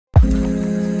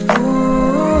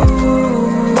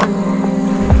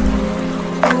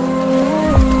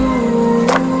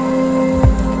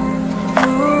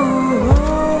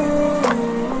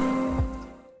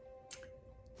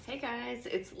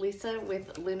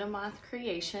Luna Moth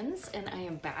Creations, and I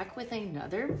am back with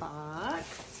another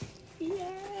box.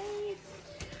 Yay!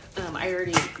 I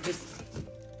already just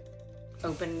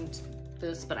opened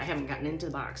this, but I haven't gotten into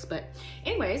the box. But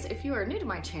anyways, if you are new to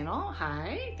my channel,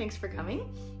 hi, thanks for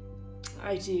coming.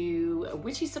 I do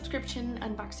witchy subscription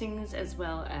unboxings as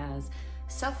well as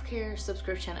self-care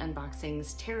subscription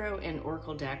unboxings, tarot and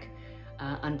oracle deck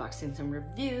unboxings and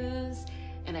reviews,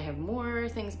 and I have more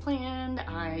things planned.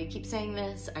 I keep saying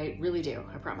this, I really do,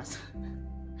 I promise.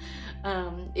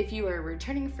 If you are a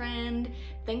returning friend,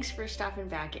 thanks for stopping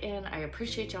back in. I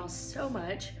appreciate y'all so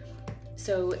much.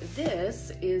 So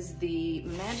this is the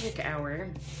Magic Hour.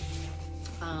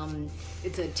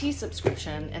 It's a tea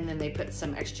subscription, and then they put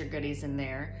some extra goodies in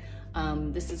there.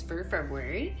 This is for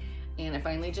February, and I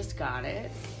finally just got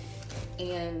it.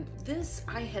 And this,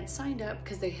 I had signed up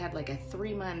because they had like a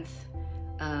 3-month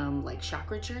like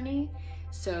chakra journey.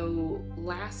 So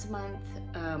last month,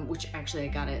 which actually I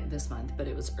got it this month, but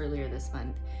it was earlier this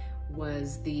month,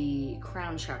 was the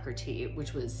crown chakra tea,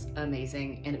 which was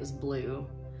amazing, and it was blue.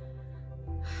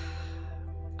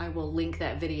 I will link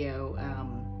that video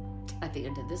at the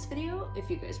end of this video if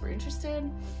you guys were interested.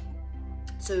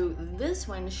 So this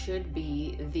one should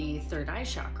be the Third Eye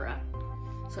Chakra.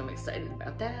 So I'm excited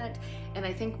about that. And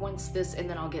I think once this, and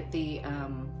then I'll get the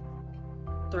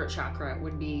throat chakra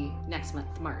would be next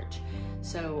month, March.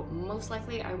 So most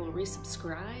likely I will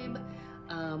resubscribe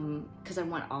because I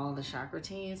want all the chakra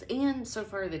teas, and so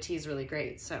far the tea is really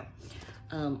great. So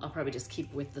I'll probably just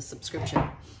keep with the subscription.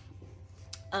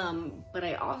 But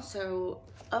I also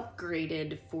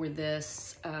upgraded for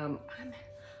this. I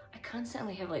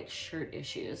constantly have like shirt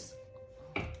issues.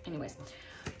 Anyways,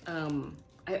 I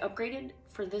upgraded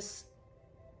for this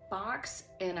box,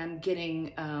 and I'm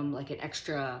getting like an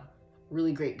extra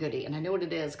really great goodie, and I know what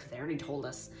it is because they already told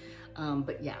us.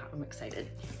 But yeah, I'm excited.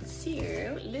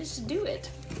 So let's do it.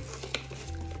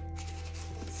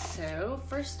 So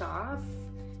first off,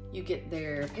 you get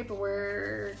their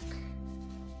paperwork,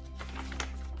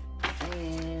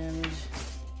 and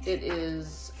it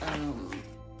is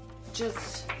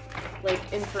just like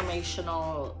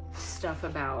informational stuff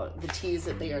about the teas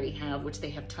that they already have, which they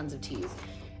have tons of teas,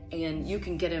 and you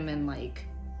can get them in like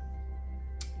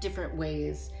different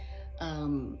ways.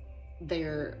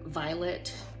 They're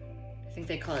violet, I think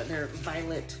they call it, they're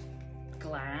violet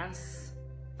glass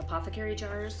apothecary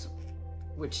jars,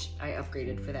 which I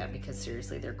upgraded for that because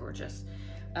seriously, they're gorgeous.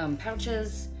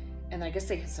 Pouches, and I guess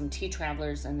they have some tea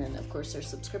travelers, and then of course their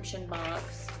subscription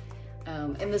box.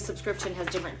 And the subscription has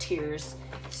different tiers.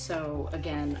 So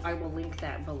again, I will link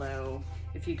that below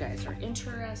if you guys are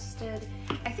interested.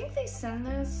 I think they send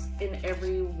this in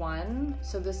every one.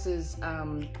 So this is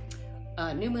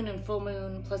new moon and full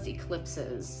moon plus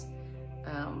eclipses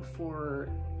for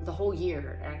the whole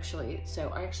year actually. So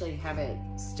I actually have it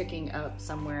sticking up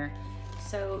somewhere.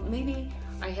 So maybe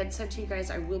I had said to you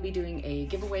guys I will be doing a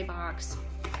giveaway box,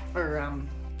 or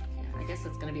I guess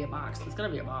it's gonna be a box. It's gonna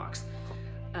be a box.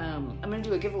 I'm gonna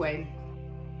do a giveaway.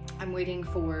 I'm waiting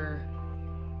for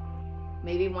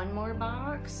maybe one more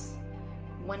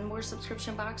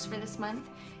subscription box for this month,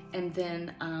 and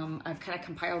then I've kind of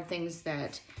compiled things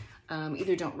that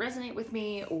either don't resonate with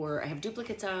me, or I have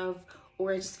duplicates of,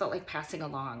 or I just felt like passing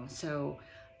along. So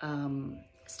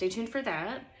stay tuned for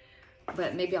that,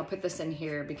 but maybe I'll put this in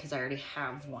here because I already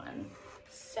have one.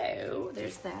 So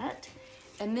there's that.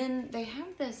 And then they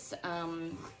have this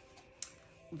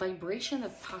vibration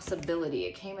of possibility.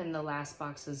 It came in the last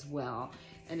box as well,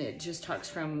 and it just talks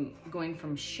from going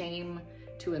from shame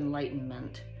to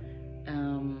enlightenment.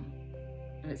 And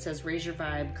it says, raise your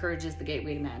vibe, courage is the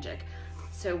gateway to magic.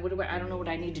 So what do I don't know what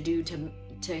I need to do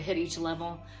to hit each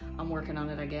level. I'm working on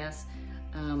it, I guess.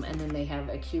 And then they have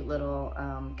a cute little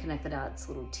connect the dots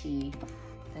little tea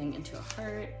thing into a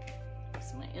heart. This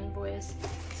is my invoice.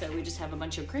 So we just have a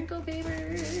bunch of crinkle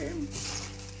paper.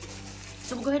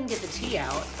 So we'll go ahead and get the tea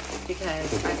out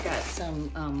because I've got some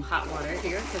hot water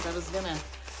here because I was gonna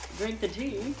drink the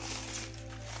tea.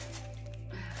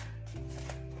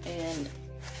 And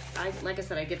like I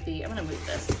said, I get the, I'm gonna move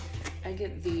this. I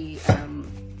get the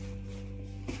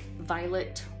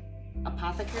violet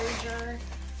apothecary jar.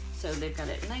 So they've got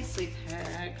it nicely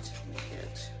packed. Let me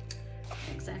get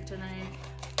an X-Acto knife.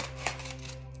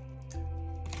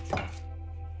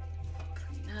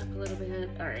 Clean up a little bit.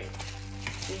 All right.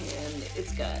 And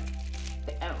it's got,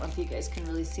 I don't know if you guys can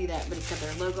really see that, but it's got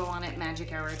their logo on it,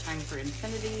 Magic Hour, Time for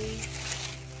Infinity.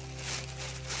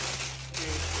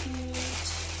 Very cute.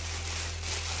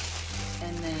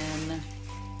 And then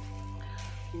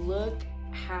look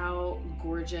how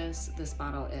gorgeous this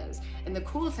bottle is. And the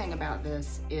cool thing about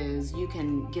this is you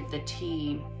can get the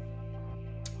tea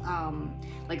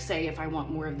like say if I want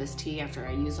more of this tea after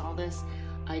I use all this,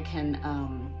 I can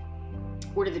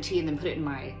order the tea and then put it in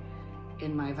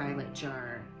my violet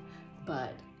jar.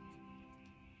 But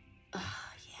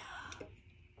yeah,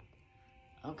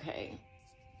 okay,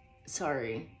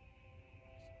 sorry.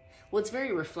 Well, it's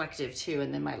very reflective too,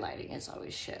 and then my lighting is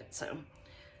always shit, so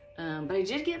but I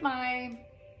did get my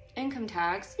income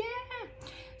tax, yeah.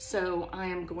 So I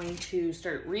am going to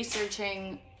start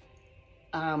researching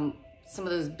some of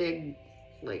those big,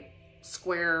 like,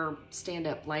 square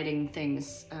stand-up lighting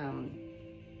things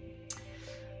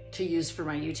to use for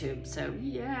my YouTube. So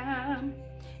yeah.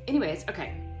 Anyways,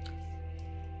 okay.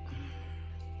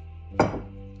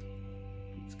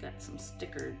 It's got some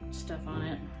sticker stuff on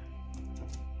it.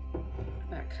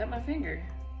 I cut my finger.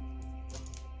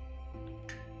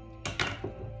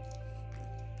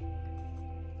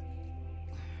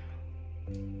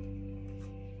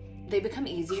 They become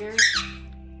easier.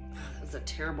 That's a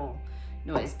terrible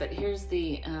noise, but here's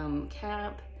the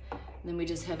cap. And then we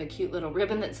just have a cute little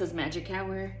ribbon that says Magic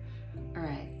Hour. All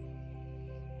right.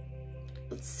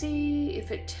 Let's see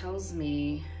if it tells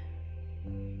me.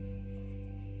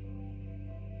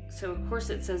 So of course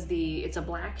it says it's a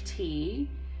black tea,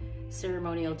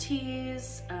 ceremonial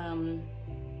teas,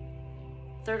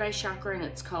 Third Eye Chakra, and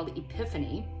it's called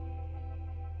Epiphany.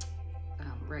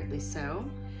 Rightly so.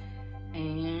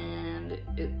 And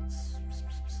it's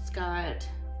got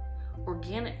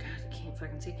organic, God, I can't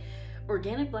fucking see,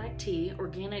 organic black tea,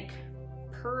 organic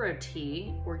pura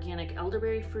tea, organic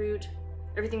elderberry fruit.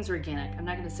 Everything's organic. I'm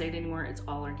not going to say it anymore. It's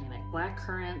all organic. Black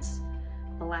currants,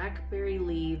 blackberry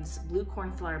leaves, blue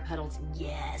cornflower petals.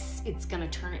 Yes, it's going to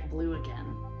turn it blue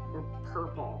again, or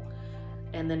purple.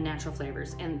 And then natural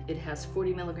flavors. And it has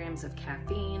 40 milligrams of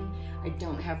caffeine. I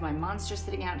don't have my Monster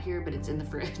sitting out here, but it's in the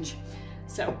fridge.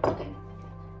 So, okay.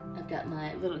 I've got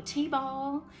my little tea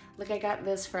ball. Look, I got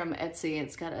this from Etsy.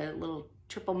 It's got a little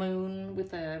triple moon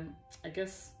with a, I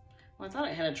guess, well, I thought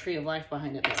it had a tree of life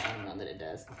behind it, but I don't know that it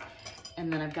does.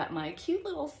 And then I've got my cute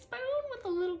little spoon with a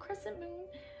little crescent moon.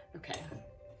 Okay.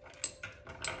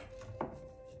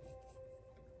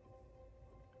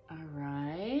 All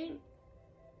right.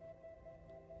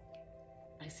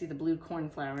 I see the blue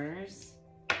cornflowers.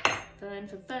 Fun,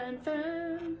 fun, fun,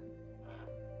 fun.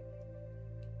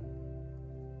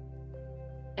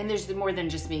 And there's more than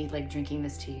just me like drinking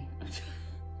this tea.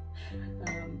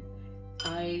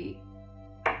 I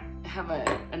have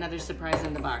another surprise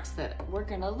in the box that we're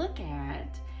gonna look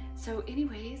at. So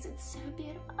anyways, it's so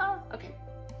beautiful. Oh, okay.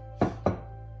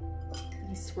 Let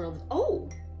me swirl this. Oh!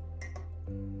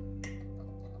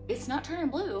 It's not turning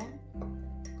blue.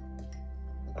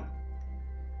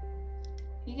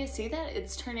 You guys see that?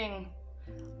 It's turning,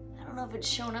 I don't know if it's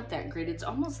showing up that great. It's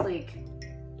almost like,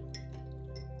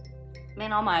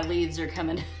 man, all my leaves are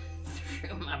coming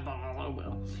through my ball. Oh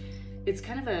well. It's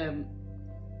kind of a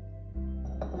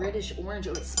reddish orange.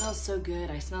 Oh, it smells so good.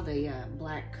 I smell the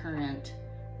black currant.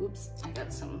 Oops, I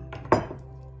got some. I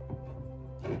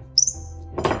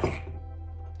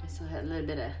still had a little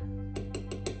bit of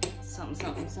something,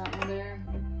 something, something there.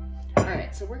 All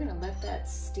right, so we're gonna let that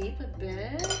steep a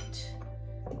bit.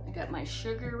 I got my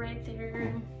sugar right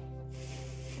there.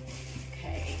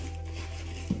 Okay.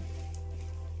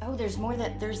 Oh, there's more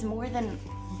than,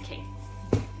 okay.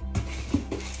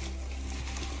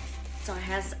 So I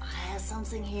has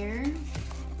something here.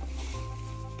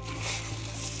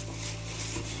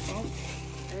 Oh,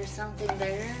 there's something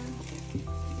there.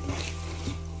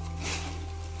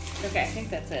 Okay, I think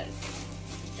that's it.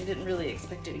 I didn't really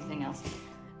expect anything else.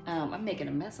 I'm making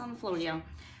a mess on the floor, y'all.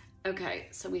 Okay,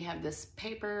 so we have this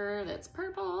paper that's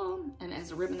purple and it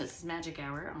has a ribbon that says Magic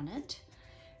Hour on it.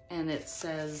 And it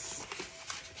says,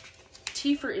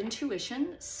 tea for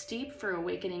intuition, steep for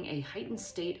awakening a heightened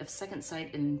state of second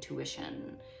sight and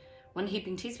intuition. 1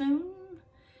 heaping teaspoon,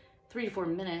 3 to 4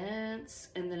 minutes.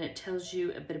 And then it tells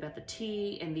you a bit about the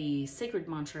tea, and the sacred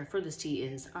mantra for this tea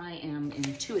is, I am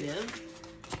intuitive.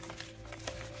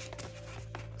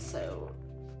 So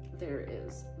there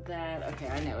is that. Okay,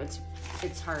 I know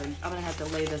it's hard. I'm gonna have to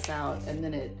lay this out, and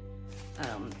then it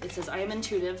says, I am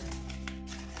intuitive.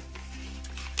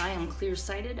 I am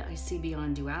clear-sighted. I see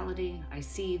beyond duality. I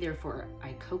see, therefore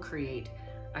I co-create.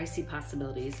 I see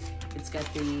possibilities. It's got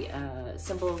the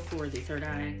symbol for the third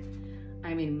eye. I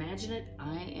am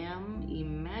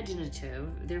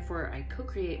imaginative. Therefore I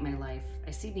co-create my life.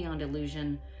 I see beyond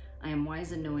illusion. I am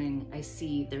wise and knowing. I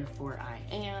see, therefore I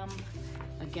am.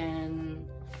 Again,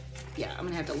 yeah, I'm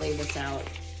gonna have to lay this out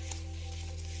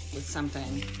with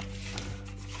something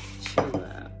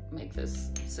to make this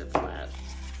sit flat.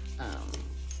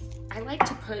 I like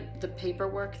to put the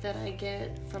paperwork that I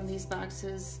get from these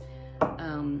boxes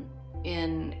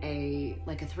in a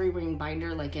 3-ring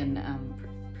binder, like in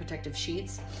protective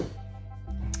sheets,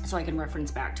 so I can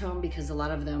reference back to them, because a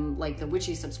lot of them, like the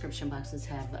witchy subscription boxes,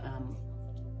 have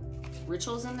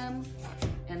rituals in them.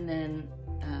 And then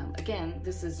again,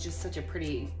 this is just such a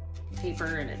pretty paper,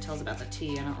 and it tells about the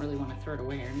tea. I don't really want to throw it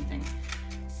away or anything,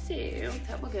 so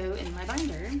that will go in my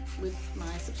binder with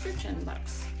my subscription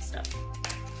box stuff.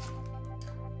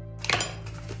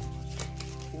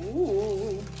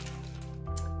 Ooh,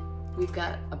 we've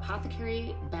got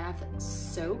Apothecary Bath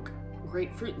Soak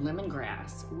Grapefruit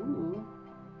Lemongrass. Ooh,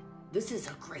 this is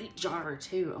a great jar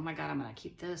too. Oh my God, I'm gonna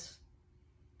keep this.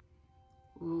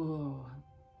 Ooh,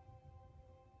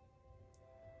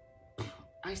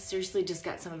 I seriously just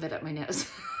got some of it up my nose.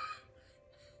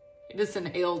 I just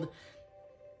inhaled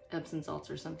Epsom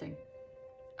salts or something.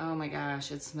 Oh my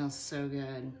gosh, it smells so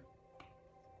good.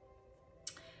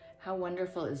 How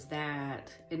wonderful is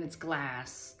that? And it's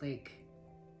glass. Like,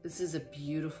 this is a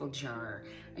beautiful jar.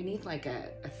 I need like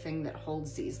a thing that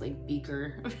holds these, like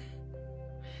beaker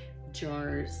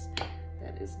jars.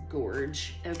 That is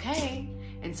gorge. Okay,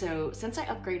 and so since I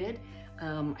upgraded,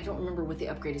 I don't remember what the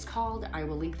upgrade is called. I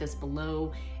will link this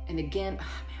below. And again,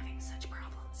 I'm having such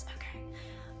problems. Okay,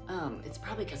 it's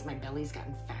probably because my belly's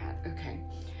gotten fat. Okay,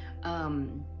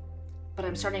 but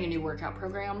I'm starting a new workout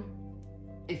program.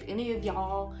 If any of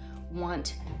y'all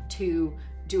want to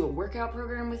do a workout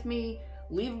program with me,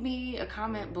 leave me a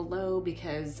comment below,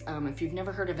 because if you've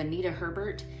never heard of Anita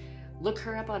Herbert, look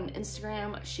her up on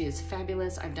Instagram. She is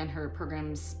fabulous. I've done her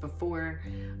programs before.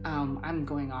 I'm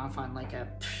going off on like a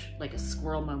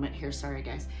squirrel moment here. Sorry,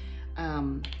 guys.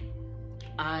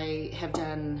 I have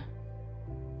done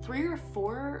 3 or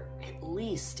 4 at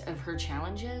least of her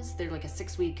challenges. They're like a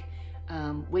 6-week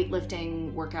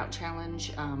weightlifting workout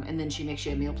challenge, and then she makes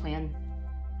you a meal plan.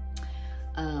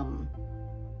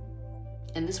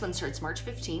 And this one starts March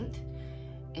 15th,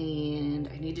 and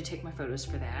I need to take my photos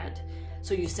for that.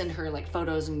 So you send her like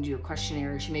photos and you do a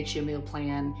questionnaire. She makes you a meal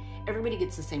plan. Everybody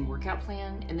gets the same workout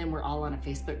plan, and then we're all on a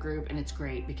Facebook group, and it's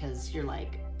great because you're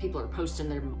like, people are posting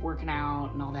their working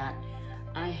out and all that.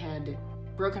 I had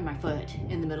broken my foot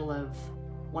in the middle of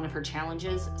one of her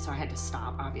challenges, so I had to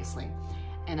stop, obviously.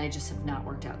 And I just have not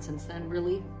worked out since then,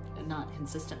 really, not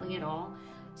consistently at all.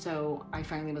 So I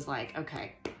finally was like,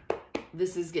 okay,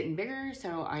 this is getting bigger,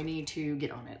 so I need to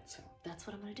get on it. So that's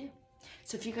what I'm gonna do.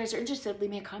 So if you guys are interested, leave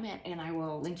me a comment and I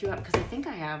will link you up, because I think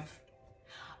I have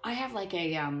like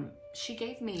a, she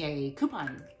gave me a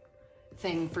coupon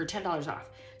thing for $10 off.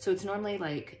 So it's normally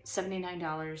like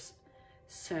 $79.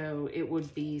 So it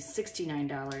would be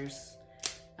 $69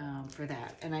 for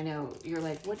that. And I know you're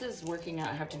like, what does working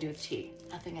out have to do with tea?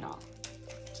 Nothing at all.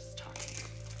 Just talking.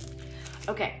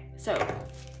 Okay, so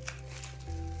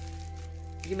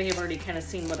you may have already kind of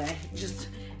seen what I just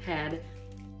had.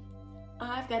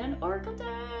 I've got an Oracle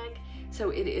deck. So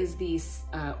it is the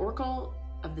Oracle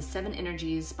of the 7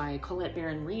 Energies by Colette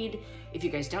Baron-Reid. If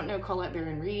you guys don't know Colette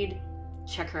Baron-Reid,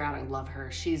 check her out. I love her.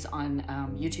 She's on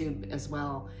YouTube as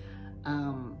well.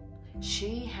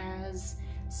 She has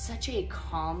such a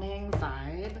calming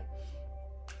vibe.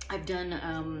 I've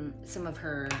done some of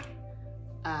her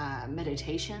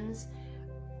meditations.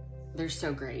 They're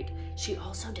so great. She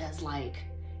also does like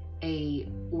a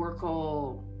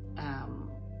Oracle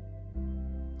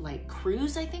like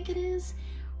cruise, I think it is,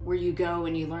 where you go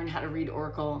and you learn how to read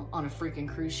Oracle on a freaking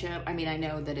cruise ship. I mean, I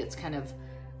know that it's kind of,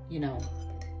 you know,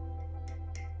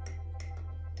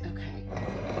 okay,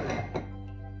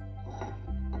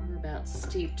 we're about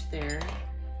steeped there.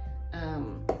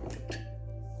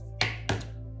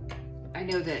 I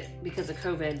know that because of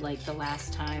COVID, like the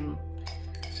last time,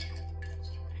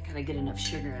 I gotta get enough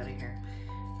sugar out of here.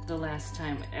 The last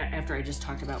time, after I just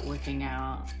talked about working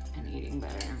out and eating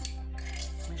better,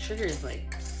 my sugar is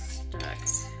like stuck.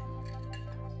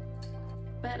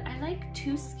 But I like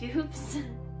 2 scoops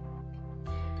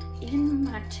in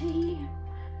my tea.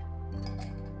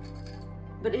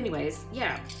 But anyways,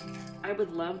 yeah, I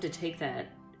would love to take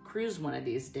that cruise one of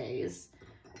these days,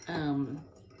 and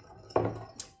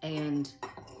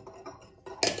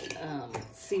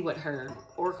see what her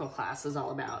Oracle class is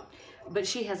all about. But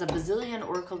she has a bazillion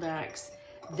Oracle decks.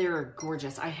 They're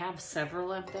gorgeous. I have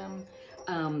several of them.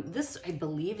 This, I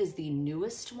believe, is the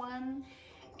newest one,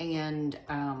 and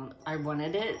I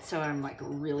wanted it, so I'm like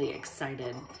really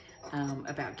excited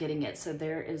about getting it. So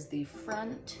there is the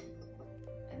front,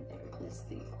 and there is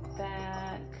the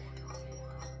back,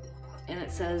 and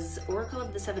it says Oracle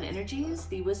of the 7 Energies,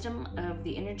 the wisdom of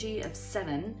the energy of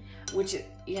 7, which,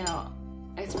 you know,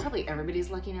 it's probably everybody's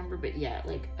lucky number, but yeah,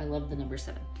 like I love the number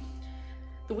 7.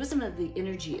 The wisdom of the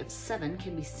energy of 7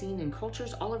 can be seen in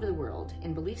cultures all over the world,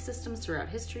 in belief systems throughout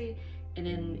history, and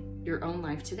in your own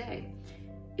life today.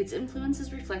 Its influence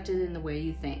is reflected in the way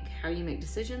you think, how you make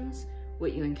decisions,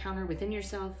 what you encounter within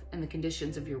yourself, and the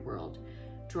conditions of your world.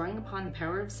 Drawing upon the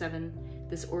power of 7,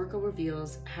 this oracle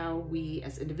reveals how we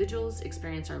as individuals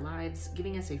experience our lives,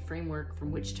 giving us a framework from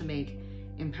which to make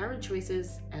empowered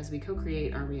choices as we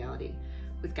co-create our reality.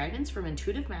 With guidance from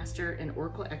intuitive master and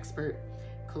oracle expert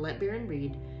Colette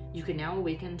Baron-Reid, you can now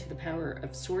awaken to the power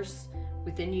of source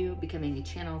within you, becoming a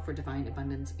channel for divine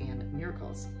abundance and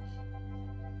miracles.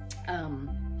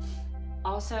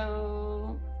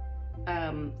 Also,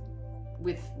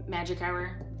 with Magic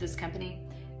Hour, this company,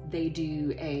 they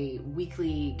do a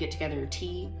weekly get-together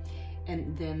tea,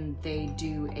 and then they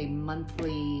do a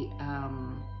monthly, I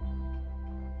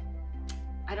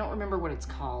don't remember what it's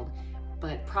called,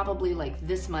 but probably like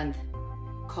this month,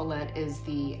 Colette is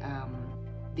the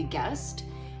guest,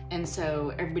 and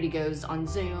so everybody goes on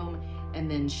Zoom, and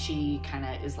then she kind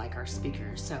of is like our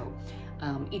speaker. So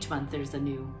each month there's a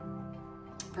new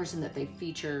person that they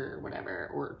feature, or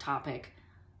whatever, or topic.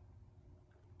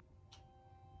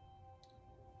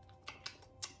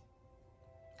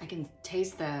 I can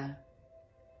taste the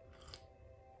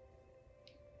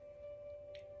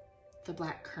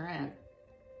black currant.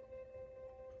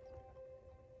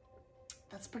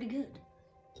 That's pretty good.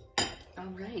 All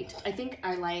right. I think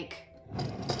I like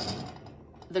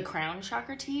the crown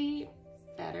chakra tea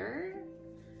better,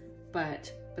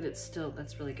 but it's still,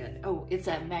 that's really good. Oh, it's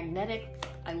a magnetic,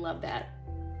 I love that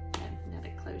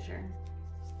magnetic closure.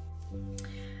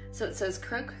 So it says,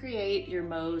 co-create your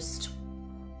most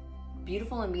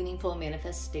beautiful and meaningful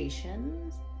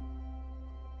manifestations.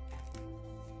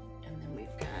 And then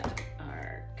we've got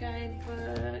our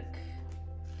guidebook,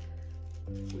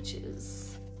 which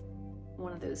is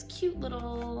one of those cute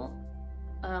little,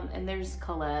 and there's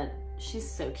Colette. She's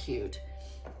so cute.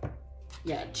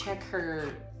 Yeah, check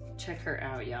her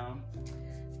out, y'all.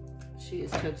 She is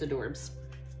totes adorbs.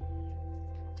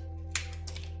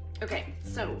 Okay,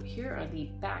 so here are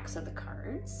the backs of the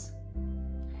cards.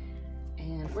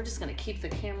 And we're just gonna keep the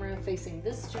camera facing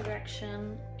this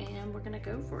direction, and we're gonna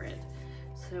go for it.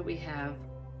 So we have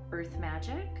Earth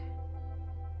Magic,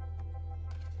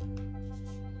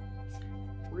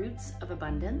 Roots of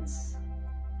Abundance,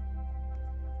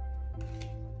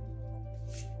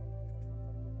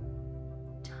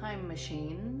 Time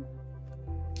Machine,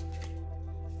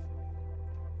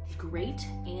 Great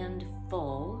and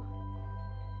Full,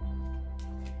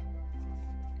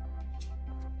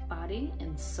 Body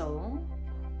and Soul.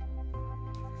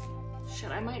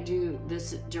 Shit, I might do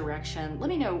this direction. Let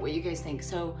me know what you guys think.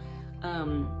 So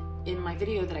in my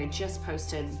video that I just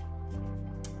posted,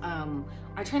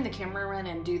 I turned the camera around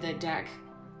and do the deck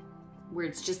where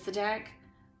it's just the deck.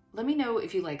 Let me know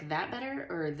if you like that better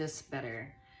or this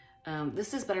better.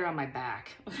 This is better on my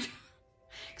back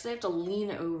because I have to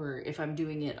lean over if I'm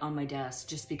doing it on my desk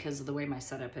just because of the way my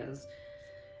setup is.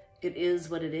 It is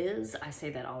what it is. I say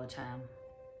that all the time.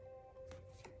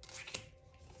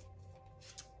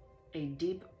 A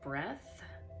deep breath.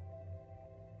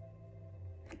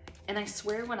 And I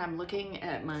swear when I'm looking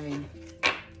at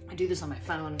I do this on my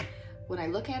phone, when I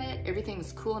look at it,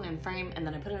 everything's cool and in frame, and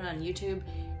then I put it on YouTube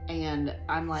and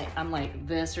I'm like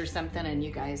this or something, and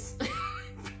you guys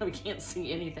probably can't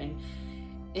see anything.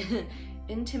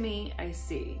 Into me, I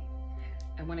see.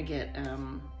 I want to get,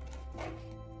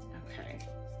 okay.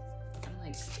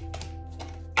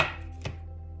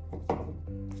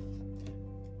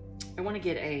 I want to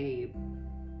get a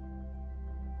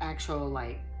actual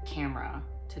like camera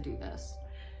to do this.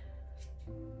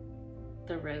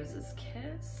 The Rose's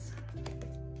Kiss,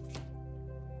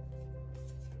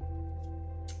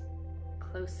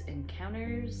 Close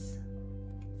Encounters,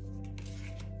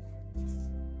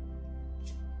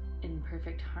 In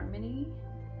Perfect Harmony.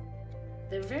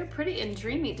 They're very pretty and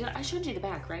dreamy. I showed you the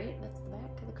back, right? That's the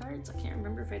back of the cards. I can't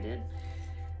remember if I did.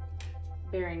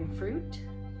 Bearing Fruit,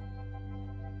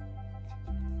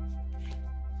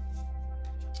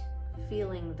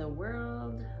 Feeling the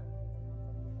World.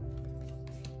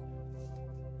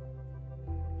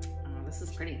 Oh, this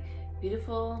is pretty.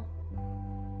 Beautiful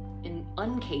and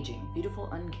uncaging. Beautiful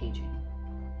uncaging.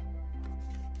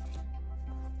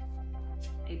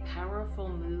 A Powerful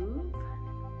Move.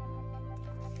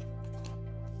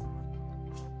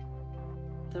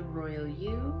 The Royal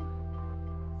You.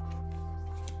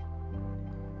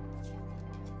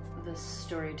 The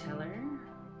Storyteller.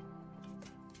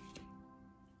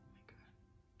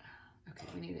 Okay,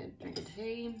 we need to drink a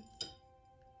tea.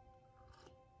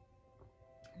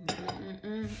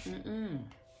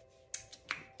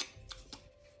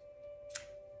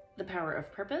 The Power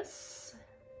of Purpose.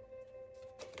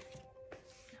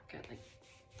 I've got like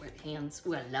wet hands.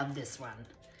 Ooh, I love this one.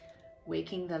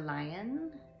 Waking the Lion.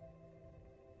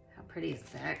 How pretty is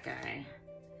that guy?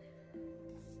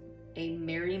 A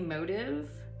Merry Motive.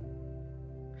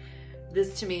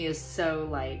 This to me is so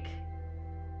like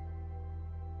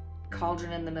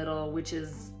cauldron in the middle,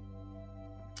 witches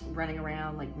running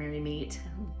around like merry meat.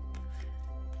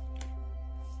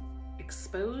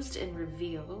 Exposed and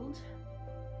Revealed.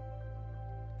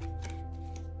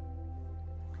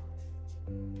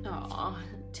 Aw,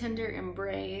 Tender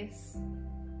Embrace.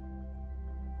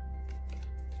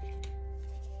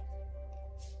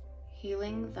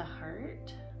 Healing the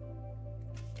Heart.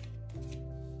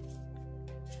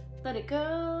 Let it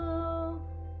go.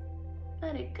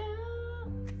 Let it go.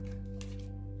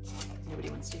 Nobody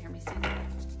wants to hear me sing.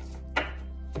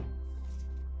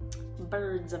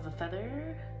 Birds of a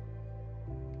Feather.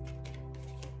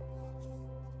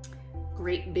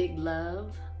 Great Big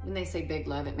Love. When they say big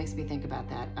love, it makes me think about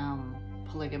that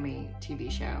polygamy TV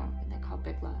show. Isn't that called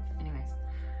Big Love? Anyways.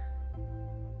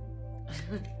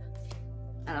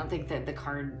 I don't think that the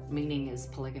card meaning is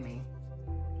polygamy,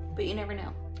 but you never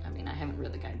know. I mean, I haven't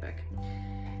read the guidebook.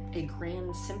 A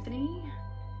Grand Symphony.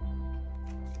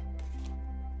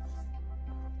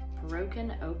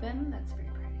 Broken Open. That's very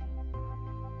pretty.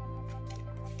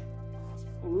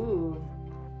 Ooh.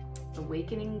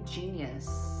 Awakening Genius.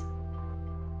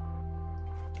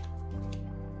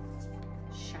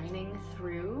 Shining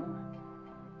Through.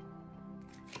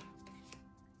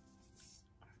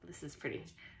 This is pretty.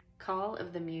 Call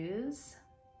of the Muse.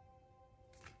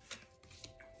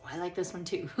 Oh, I like this one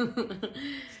too.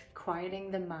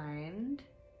 Quieting the Mind.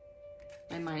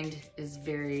 My mind is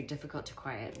very difficult to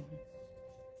quiet.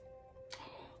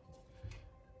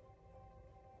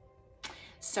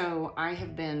 So I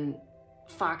have been,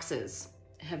 foxes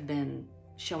have been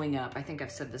showing up. I think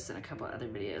I've said this in a couple of other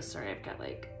videos. Sorry, I've got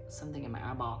like something in my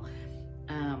eyeball.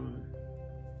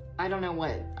 I don't know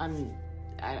what, I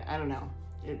don't know.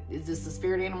 Is this a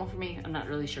spirit animal for me? I'm not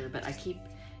really sure, but I keep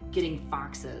getting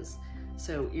foxes.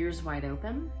 So ears wide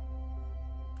open.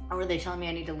 Or are they telling me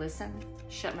I need to listen?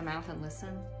 Shut my mouth and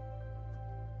listen?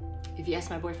 If you ask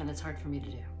my boyfriend, that's hard for me to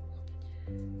do.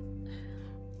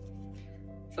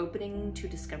 Opening to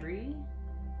Discovery.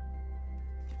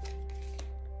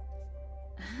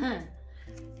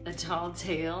 A Tall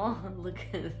Tale. Look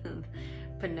at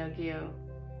Pinocchio.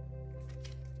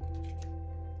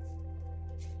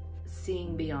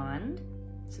 Seeing Beyond.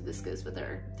 So this goes with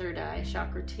our Third Eye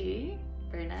Chakra tea.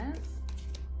 Very nice.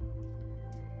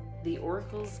 The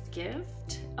Oracle's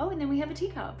Gift. Oh, and then we have a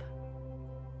teacup.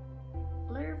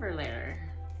 Lurverlair.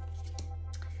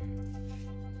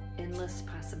 Endless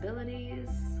Possibilities.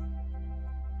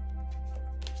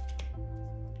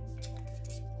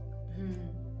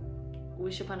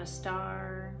 Wish Upon a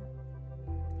Star.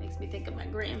 Makes me think of my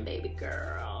grandbaby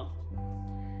girl.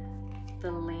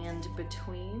 The Land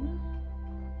Between.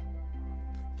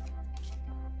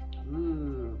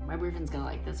 Ooh, my boyfriend's gonna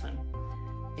like this one.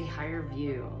 A Higher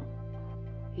View.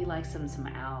 He likes some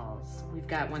owls. We've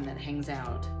got one that hangs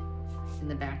out in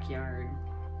the backyard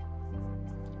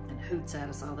and hoots at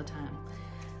us all the time.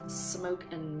 Smoke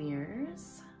and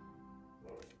Mirrors.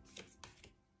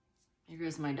 Here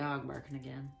goes my dog barking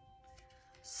again.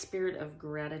 Spirit of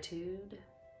Gratitude.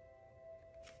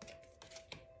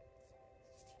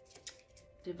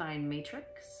 Divine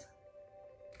Matrix.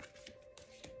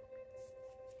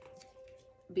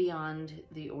 Beyond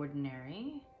the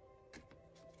Ordinary.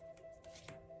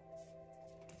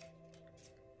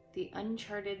 The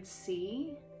Uncharted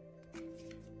Sea.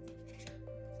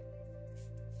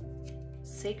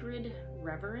 Sacred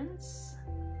Reverence.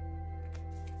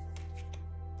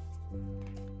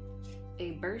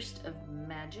 A Burst of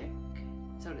Magic.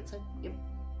 Is that what it said? Yep.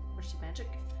 Burst of Magic.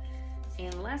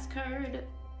 And last card,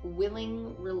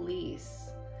 Willing Release.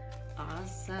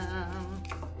 Awesome.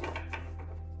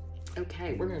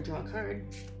 Okay, we're gonna draw a card.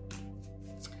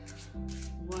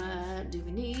 What do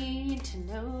we need to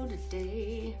know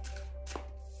today?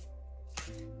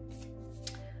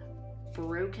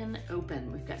 Broken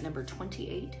Open. We've got number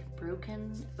 28.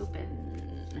 Broken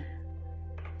Open.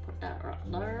 Put that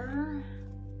right there.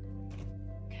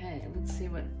 Okay, let's see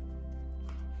what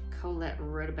Colette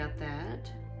wrote about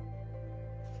that.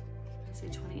 I say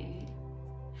 28.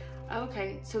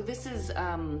 Okay, so this is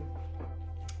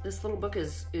this little book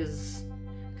is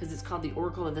because it's called The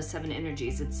Oracle of the Seven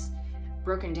Energies. It's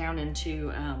broken down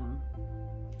into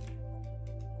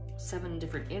 7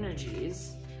 different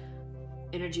energies.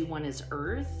 Energy 1 is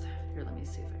Earth. Here, let me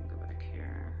see if I can go back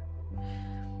here.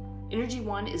 Energy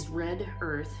 1 is red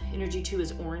Earth. Energy 2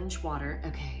 is orange water.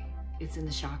 Okay. It's in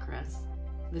the chakras.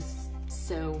 This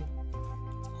so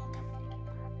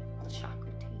the chakra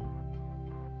tea.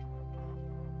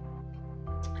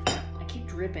 I keep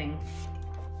dripping.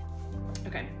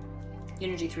 Okay.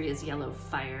 Energy 3 is yellow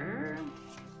fire.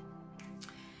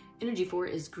 Energy 4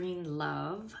 is green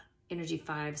love. Energy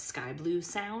 5, sky blue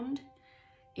sound.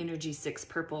 Energy 6,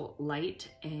 purple light.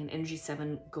 And energy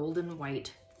 7, golden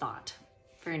white thought.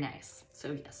 Very nice.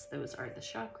 So yes, those are the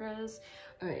chakras.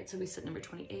 All right, so we said number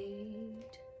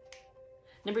 28.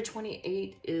 Number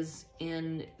 28 is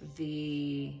in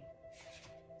the,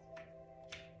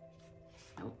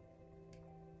 oh.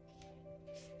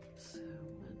 So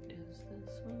what is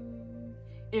this one?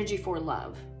 Energy 4,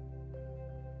 love.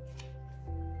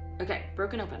 Okay,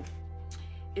 broken open.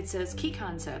 It says key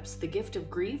concepts: the gift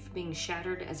of grief being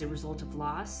shattered as a result of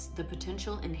loss, the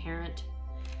potential inherent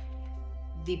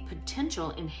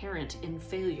in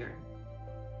failure.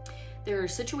 There are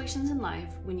situations in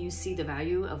life when you see the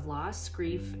value of loss,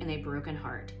 grief, and a broken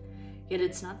heart. Yet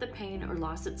it's not the pain or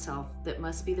loss itself that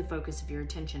must be the focus of your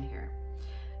attention here.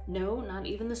 No, not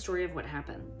even the story of what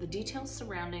happened. The details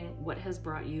surrounding what has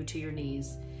brought you to your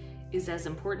knees is as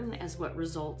important as what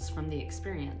results from the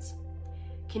experience.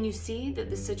 Can you see that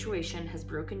the situation has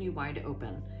broken you wide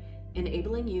open,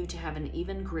 enabling you to have an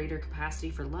even greater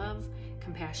capacity for love,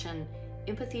 compassion,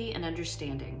 empathy, and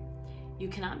understanding? You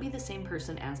cannot be the same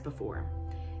person as before.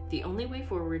 The only way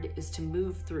forward is to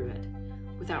move through it,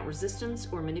 without resistance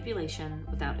or manipulation,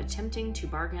 without attempting to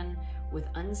bargain with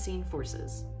unseen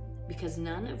forces, because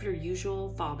none of your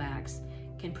usual fallbacks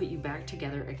can put you back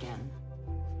together again.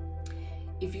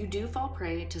 If you do fall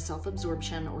prey to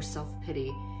self-absorption or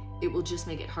self-pity, it will just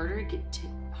make it harder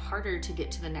to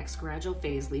get to the next gradual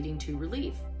phase leading to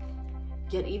relief.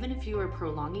 Yet even if you are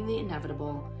prolonging the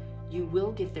inevitable, you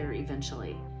will get there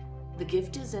eventually. The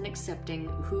gift is in accepting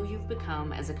who you've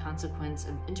become as a consequence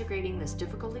of integrating this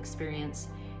difficult experience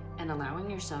and allowing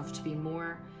yourself to be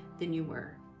more than you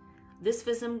were. This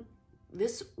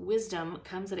wisdom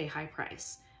comes at a high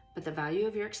price, but the value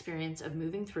of your experience of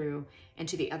moving through and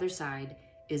to the other side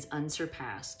is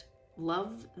unsurpassed.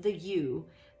 Love the you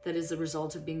that is the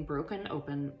result of being broken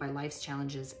open by life's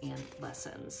challenges and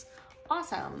lessons.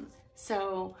 Awesome.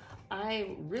 So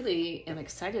I really am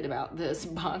excited about this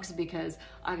box because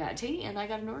I got tea and I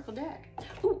got an oracle deck.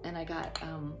 Ooh, and I got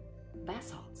bath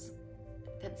salts.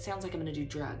 That sounds like I'm gonna do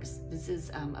drugs. This is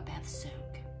a bath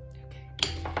soak.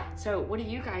 Okay. So what do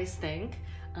you guys think?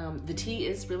 The tea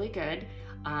is really good.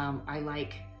 I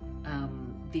like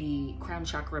the crown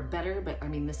chakra better, but I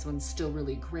mean, this one's still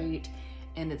really great.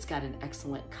 And it's got an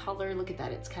excellent color. Look at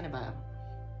that. It's kind of a,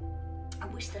 I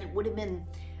wish that it would have been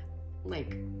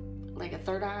like a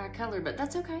third eye color, but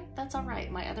that's okay. That's all right.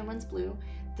 My other one's blue.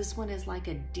 This one is like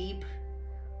a deep,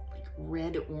 like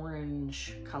red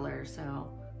orange color. So,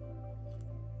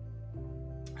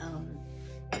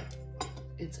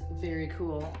 it's very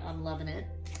cool. I'm loving it.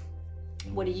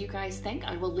 What do you guys think?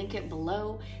 I will link it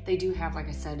below. They do have, like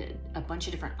I said, a bunch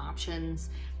of different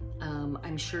options.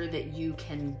 I'm sure that you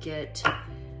can get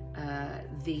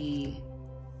the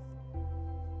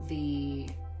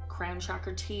crown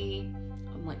chakra tea.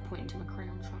 I'm like pointing to my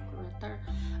crown chakra right there.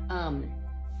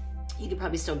 You could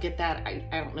probably still get that. I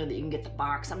don't know that you can get the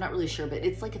box. I'm not really sure, but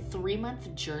it's like a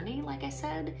 3-month journey, like I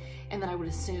said. And then I would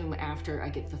assume after I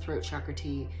get the throat chakra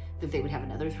tea that they would have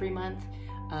another 3-month.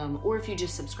 Or if you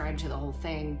just subscribe to the whole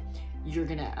thing, you're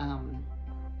gonna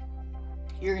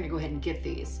go ahead and get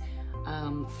these.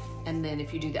 And then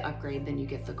if you do the upgrade, then you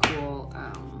get the cool,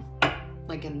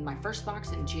 like in my first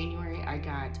box in January, I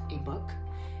got a book.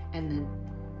 And then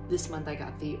this month I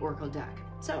got the oracle deck.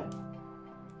 So,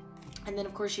 and then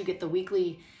of course you get the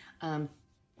weekly, I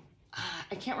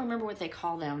can't remember what they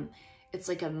call them. It's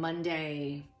like a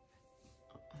Monday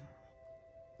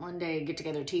get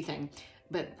together tea thing.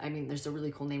 But I mean, there's a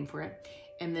really cool name for it.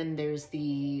 And then there's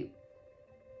the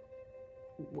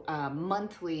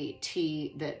monthly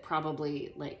tea that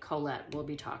probably like Colette will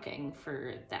be talking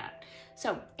for that.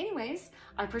 So anyways,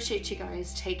 I appreciate you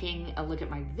guys taking a look at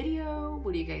my video.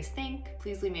 What do you guys think?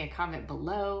 Please leave me a comment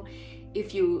below.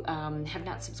 If you have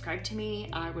not subscribed to me,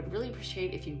 I would really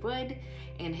appreciate if you would,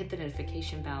 and hit the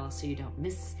notification bell so you don't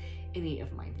miss any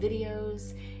of my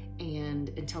videos. And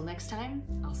until next time,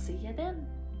 I'll see you then.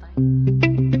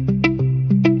 Bye.